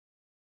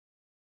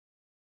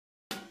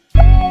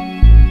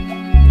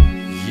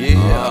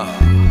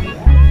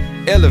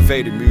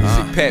Elevated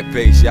music, Pat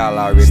bass, y'all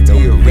already know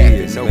who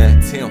it is,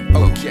 man.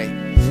 Okay,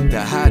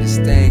 the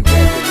hottest thing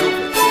rapping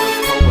over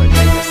tempo, a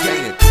nigga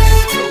saying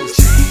 10 toes.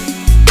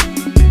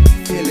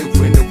 Feel it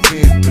when the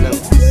wind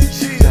blows.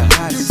 The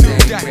hottest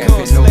thing rapping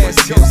over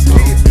tempo.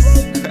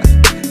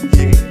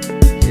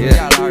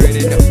 Y'all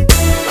already know.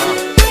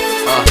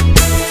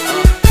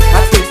 I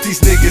think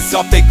these niggas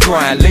off they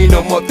grind, lean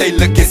them up, they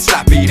looking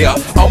sloppy there.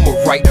 I'ma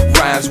write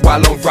rhymes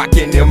while I'm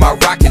rocking in my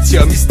rockin'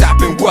 chair. Me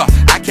stopping well,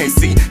 I can't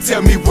see,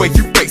 tell me where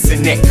you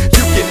facing at.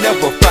 You can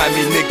never find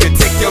me, nigga,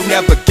 take your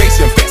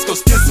navigation back. Scoe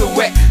Skillz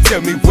at,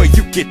 tell me where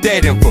you get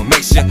that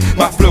information.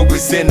 My flow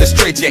is in a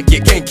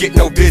straitjacket, can't get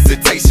no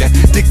visitation.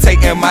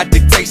 Dictating my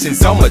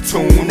dictations, I'ma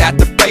tune out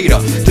the fader.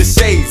 The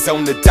shades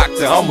on the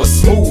doctor, I'm a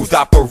smooth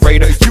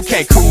operator. You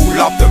can't cool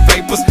off the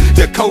vapors,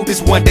 the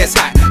coldest one that's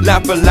hot.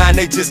 Line for line,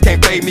 they just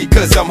can't pay me,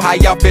 cause I'm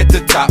high up at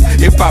the top.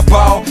 If I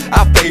ball,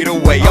 I fade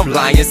away, I'm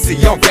lying, see,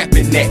 I'm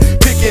rapping that.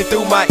 Picking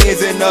through my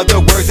ends, in other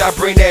words, I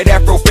bring that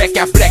afro back,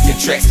 I blacken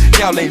tracks.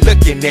 Y'all ain't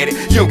looking at it,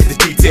 you don't get the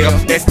detail.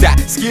 That's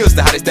Skillz,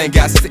 the hottest thing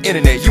got since the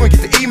internet. You ain't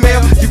get the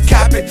email, you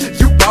cop it,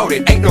 you bought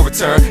it, ain't no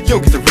return, you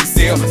don't get the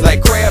resale.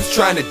 Like crabs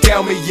trying to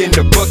down me in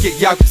the bucket,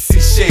 y'all can see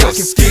shells. I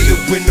can feel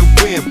it when the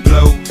wind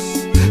blows.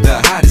 The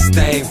hottest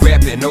thing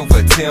rapping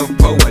over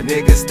tempo, a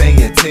nigga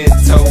staying 10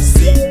 toes.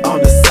 C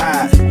on the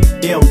side,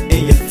 M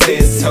in your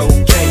face, so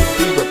can't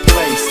be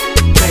replaced,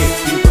 can't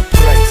be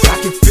replaced. I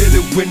can feel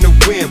it when the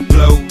wind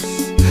blows.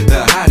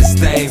 The hottest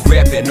thing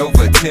rapping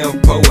over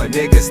tempo, a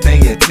nigga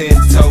staying 10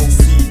 toes.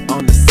 C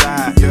on the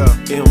side,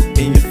 M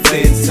in your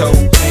face, so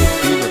can't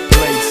be replaced.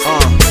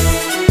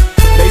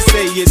 They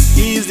say it's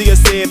easier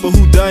said, but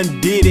who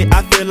done did it?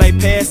 I feel like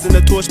passing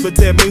the torch, but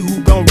tell me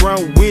who gon'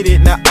 run with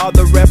it. Now all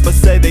the rappers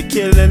say they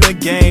killing the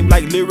game,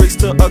 like lyrics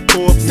to a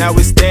corpse. Now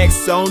it's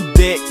stacks on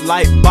deck,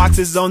 like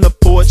boxes on the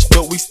porch,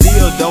 but we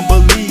still don't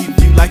believe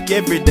you, like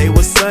every day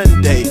was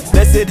Sunday.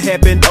 Let it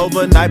happen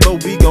overnight,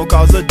 but we gon'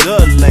 cause a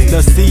delay.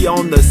 The C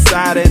on the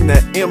side and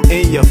the M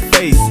in your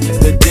face.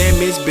 The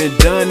damage been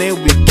done and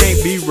we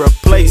can't be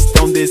replaced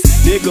on this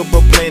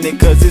diggable planet,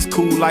 cause it's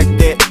cool like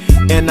that.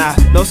 And I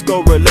know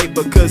Scoe relate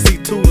because he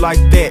too like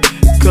that.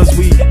 Cause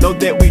we know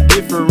that we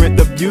different,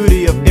 the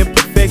beauty of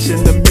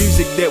imperfection. The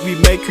music that we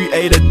make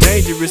create a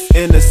dangerous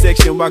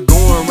intersection. While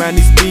going around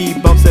these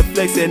speed bumps and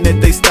flexing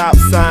at they stop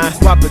sign.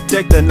 While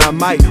protecting our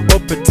mic or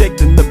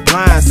protecting the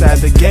blind side.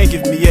 The gang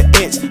give me an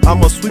inch,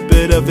 I'ma sweep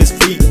it of his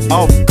feet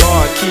off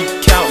guard.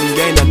 Keep counting,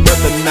 gain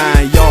another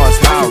 9 yards.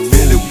 I can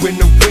feel it when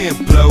the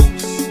wind blows.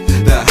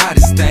 The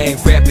hottest thing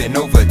rapping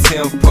over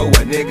tempo,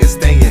 a nigga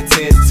staying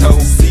 10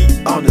 toes. C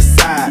on the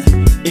side,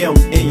 M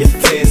in your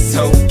face,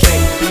 so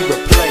can't be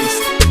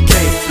replaced,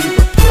 can't be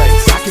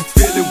replaced. I can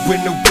feel it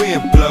when the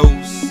wind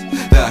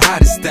blows. The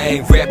hottest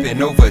thing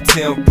rapping over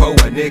tempo,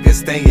 a nigga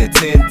staying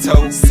 10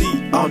 toes.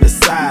 C on the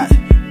side,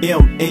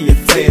 M in your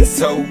face,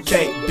 so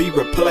can't be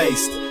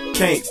replaced,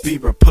 can't be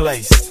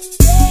replaced.